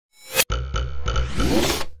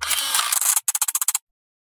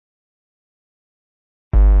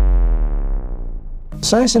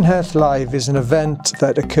Science and Health Live is an event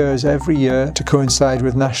that occurs every year to coincide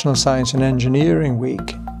with National Science and Engineering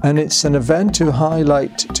Week. And it's an event to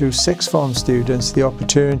highlight to sixth form students the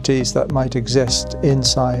opportunities that might exist in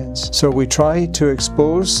science. So we try to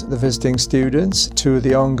expose the visiting students to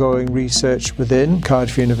the ongoing research within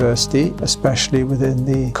Cardiff University, especially within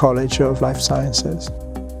the College of Life Sciences.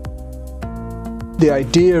 The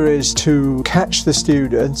idea is to catch the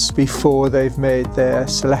students before they've made their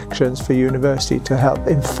selections for university to help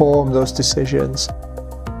inform those decisions.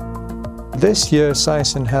 This year's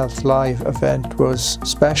Science and Health Live event was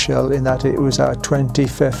special in that it was our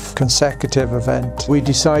 25th consecutive event. We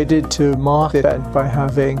decided to mark the event by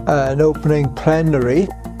having an opening plenary.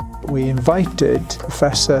 We invited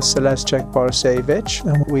Professor Borysevich,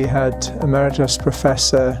 and we had Emeritus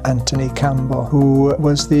Professor Anthony Campbell, who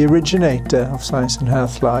was the originator of Science and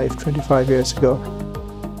Health Live 25 years ago.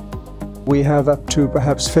 We have up to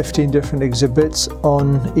perhaps 15 different exhibits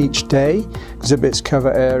on each day. Exhibits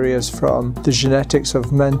cover areas from the genetics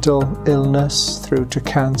of mental illness through to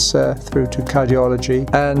cancer, through to cardiology.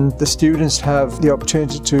 And the students have the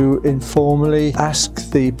opportunity to informally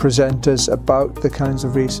ask the presenters about the kinds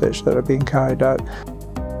of research that are being carried out.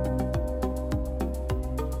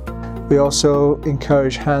 We also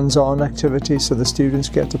encourage hands-on activities so the students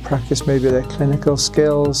get to practice maybe their clinical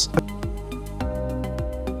skills.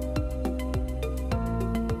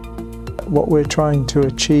 What we're trying to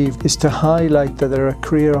achieve is to highlight that there are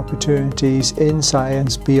career opportunities in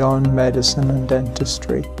science beyond medicine and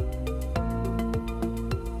dentistry.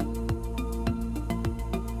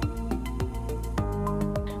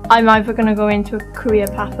 I'm either going to go into a career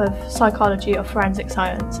path of psychology or forensic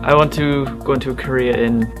science. I want to go into a career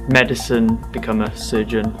in medicine, become a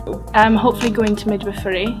surgeon. Hopefully go into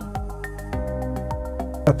midwifery.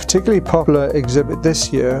 A particularly popular exhibit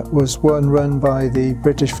this year was one run by the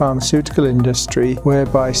British pharmaceutical industry,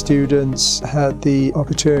 whereby students had the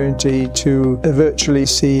opportunity to virtually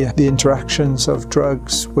see the interactions of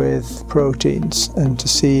drugs with proteins and to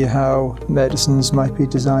see how medicines might be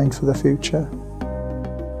designed for the future.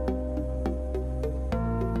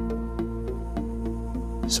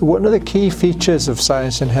 So one of the key features of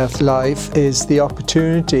Science and Health Live is the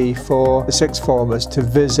opportunity for the sixth formers to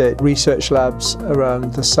visit research labs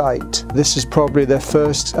around the site. This is probably their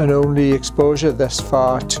first and only exposure thus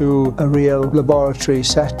far to a real laboratory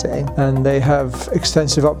setting, and they have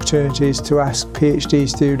extensive opportunities to ask PhD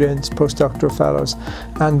students, postdoctoral fellows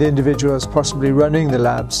and the individuals possibly running the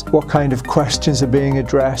labs what kind of questions are being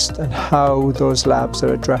addressed and how those labs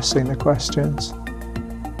are addressing the questions.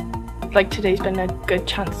 Like today's been a good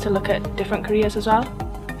chance to look at different careers as well.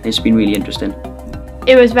 It's been really interesting.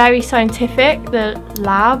 It was very scientific, the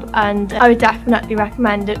lab, and I would definitely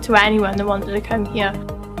recommend it to anyone that wanted to come here.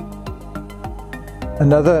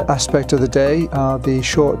 Another aspect of the day are the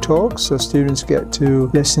short talks, so students get to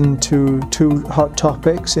listen to two hot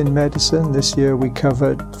topics in medicine. This year we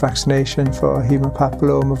covered vaccination for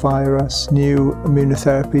hemopapillomavirus, new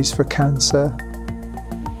immunotherapies for cancer.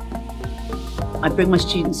 I bring my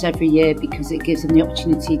students every year because it gives them the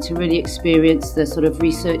opportunity to really experience the sort of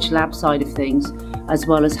research lab side of things, as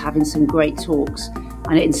well as having some great talks,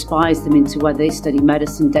 and it inspires them into whether they study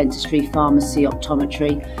medicine, dentistry, pharmacy,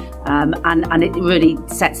 optometry, and it really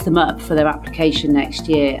sets them up for their application next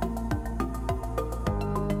year.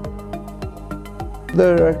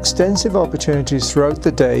 There are extensive opportunities throughout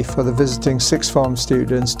the day for the visiting sixth form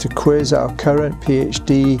students to quiz our current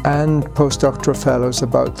PhD and postdoctoral fellows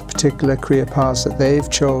about the particular career paths that they've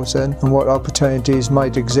chosen and what opportunities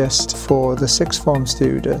might exist for the sixth form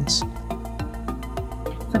students.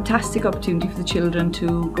 Fantastic opportunity for the children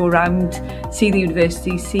to go around, see the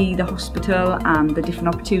university, see the hospital and the different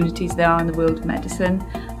opportunities there are in the world of medicine,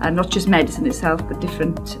 and not just medicine itself but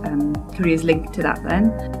different careers linked to that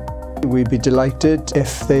then. We'd be delighted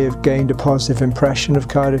if they have gained a positive impression of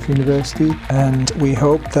Cardiff University, and we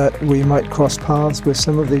hope that we might cross paths with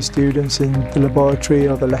some of these students in the laboratory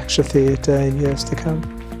or the lecture theatre in years to come.